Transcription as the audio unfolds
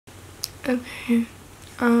Okay,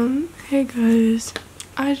 hey guys,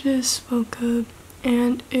 I just woke up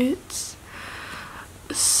and it's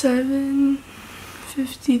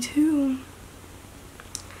 7:52.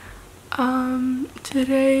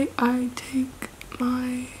 Today I take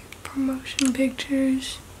my promotion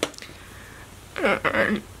pictures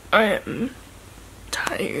and I am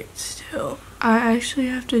tired still. I actually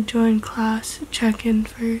have to join class, check in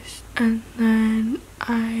first, and then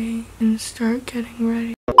I can start getting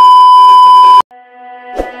ready.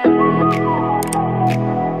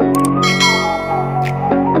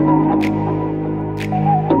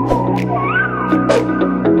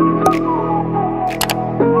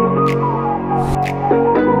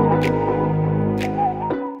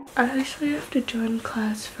 I actually have to join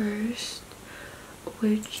class first,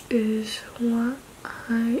 which is what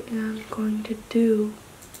I am going to do.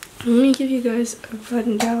 Let me give you guys a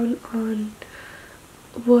rundown on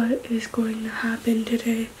what is going to happen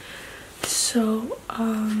today. So,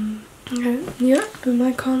 yeah,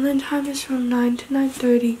 my call-in time is from 9 to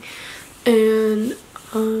 9:30, and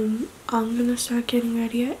I'm gonna start getting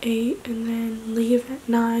ready at 8 and then leave at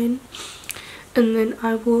 9. And then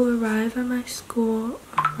I will arrive at my school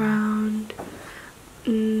around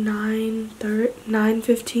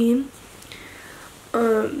 9:15.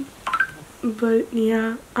 But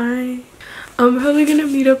yeah, I'm probably gonna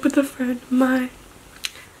meet up with a friend of mine,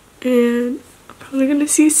 and I'm probably gonna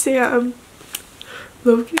see Sam.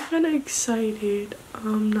 Loki kind of excited.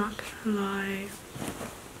 I'm not gonna lie.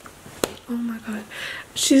 Oh my god,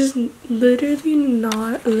 she's literally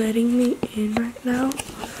not letting me in right now.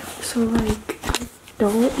 So like, I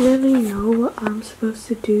don't really know what I'm supposed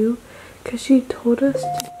to do, because she told us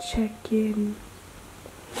to check in.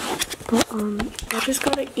 But I just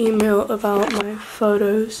got an email about my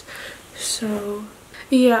photos. So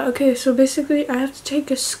yeah, okay, so basically I have to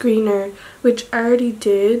take a screener, which I already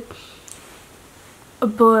did,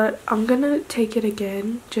 but I'm gonna take it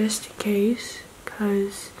again just in case,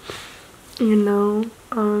 because you know,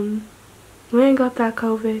 we ain't got that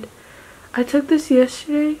COVID. I took this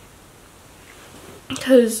yesterday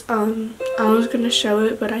because I was gonna show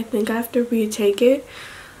it, but I think I have to retake it,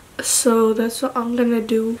 so that's what I'm gonna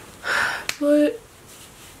do. But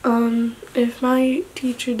if my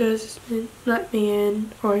teacher doesn't let me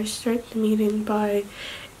in or start the meeting by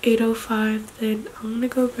 8:05, then I'm gonna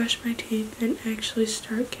go brush my teeth and actually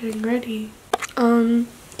start getting ready.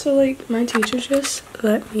 So like, my teacher just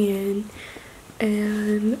let me in,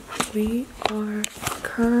 and we are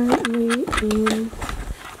currently in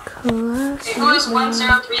class. Doors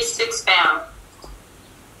 1036 bound.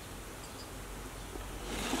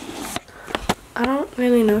 I don't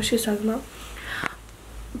really know what she's talking about,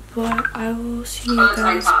 but I will see you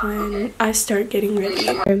guys when I start getting ready.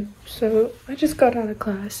 So I just got out of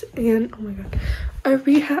class, and oh my god, I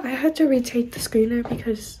had to retake the screener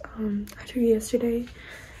because I took it yesterday.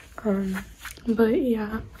 But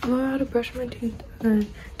yeah, I'm about to brush my teeth and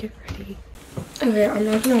get ready. Okay, I'm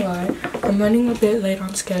not gonna lie, I'm running a bit late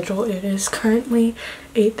on schedule. It is currently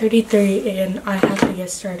 8:33 and I have to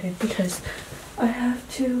get started because I have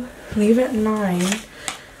to leave at 9.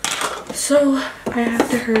 So I have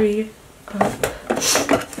to hurry up.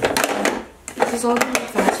 This is all gonna be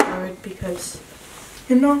fast forward because,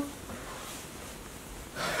 you know,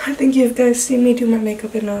 I think you guys seen me do my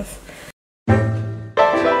makeup enough.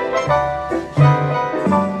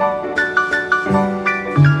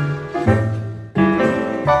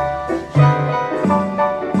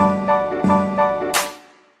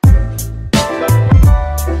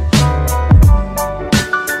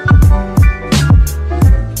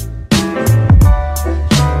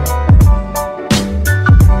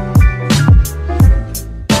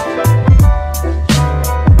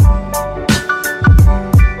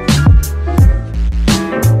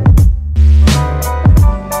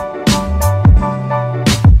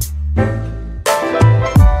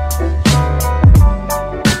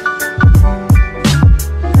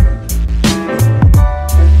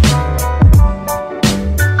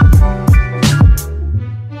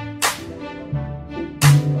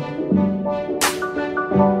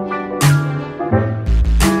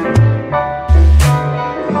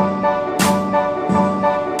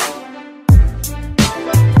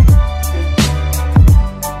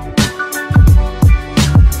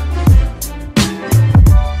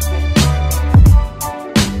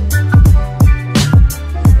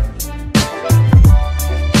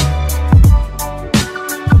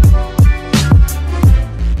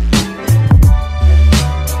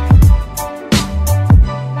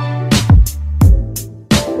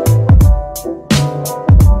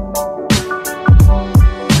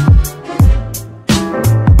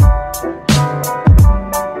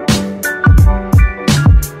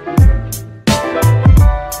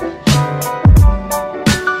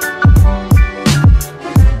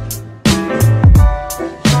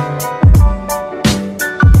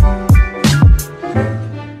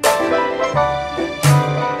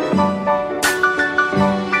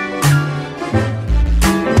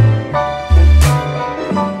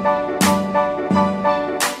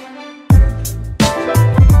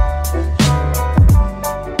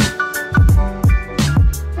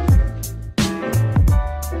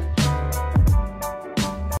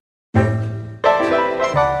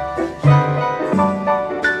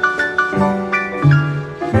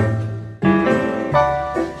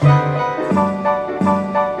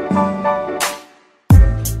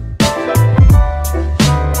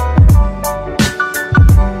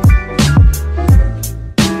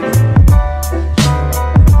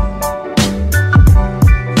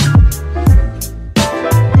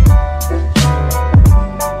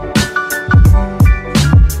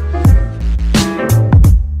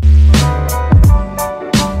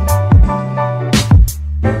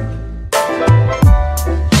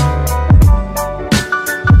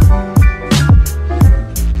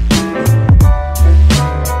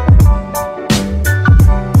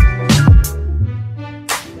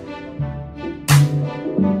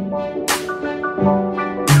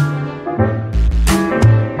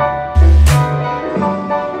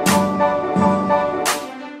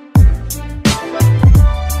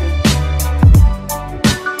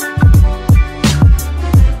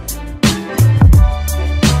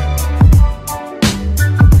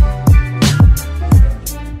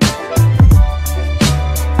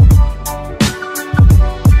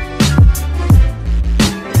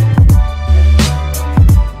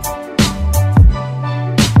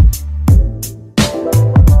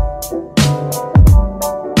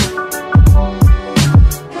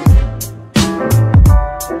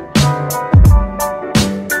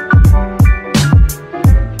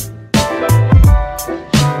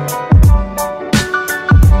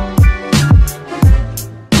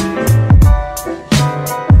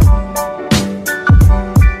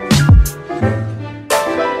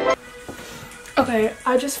 Okay,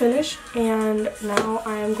 I just finished and now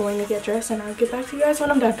I am going to get dressed and I'll get back to you guys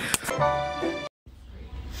when I'm done.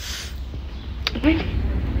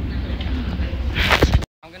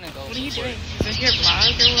 I'm gonna go. What are you doing? Is this your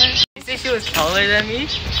vlog or what? You say she was taller than me?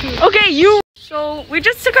 Okay, you. So we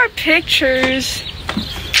just took our pictures.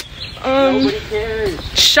 Nobody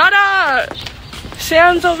cares. Shut up.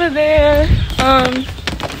 Sam's over there. I'm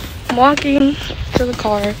walking to the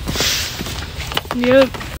car. Yep.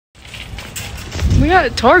 We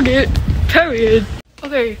at Target. Period.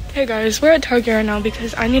 Okay, hey guys, we're at Target right now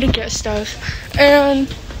because I need to get stuff.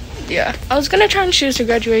 And yeah, I was gonna try and choose for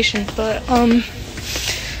graduation, but I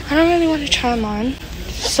don't really want to try them on.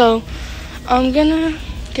 So I'm gonna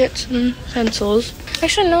get some pencils.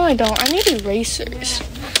 Actually, no, I don't. I need erasers.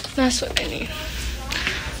 That's what I need.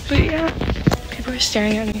 But yeah, people are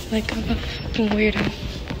staring at me like I'm a fucking weirdo.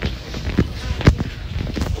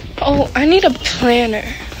 Oh, I need a planner.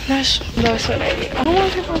 That's what I need. I don't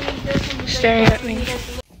want people staring at me.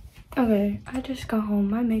 Okay, I just got home.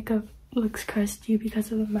 My makeup looks crusty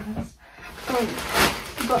because of the mask. I'm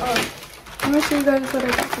gonna show you guys what I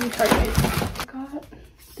got from Target. I got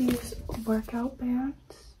these workout bands,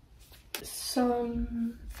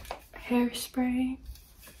 some hairspray,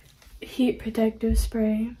 heat protective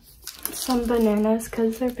spray, some bananas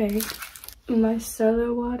because they're big,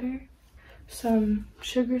 micellar water, some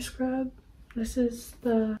sugar scrub. This is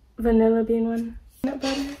the vanilla bean one. Peanut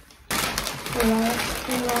butter. Last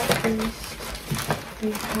but not least,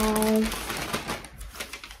 we have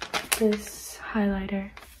this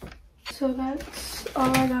highlighter. So that's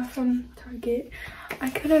all I got from Target. I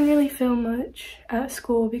couldn't really film much at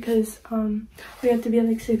school because we had to be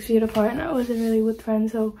like 6 feet apart and I wasn't really with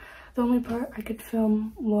friends, so the only part I could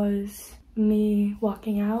film was me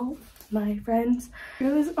walking out, my friends. It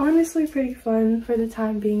was honestly pretty fun for the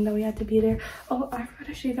time being that we had to be there. Oh, I forgot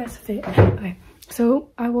to show you guys the fit. Okay, so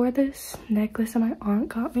I wore this necklace that my aunt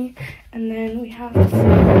got me, and then we have this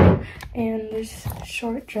and this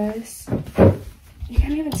short dress. You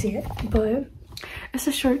can't even see it, but it's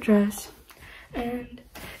a short dress. And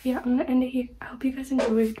yeah, I'm gonna end it here. I hope you guys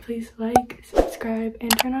enjoyed. Please like, subscribe,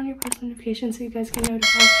 and turn on your post notifications so you guys get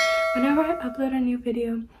notified whenever I upload a new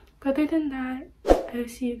video. But other than that, I'll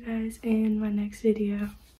see you guys in my next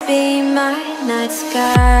video. Be my night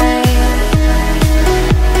sky.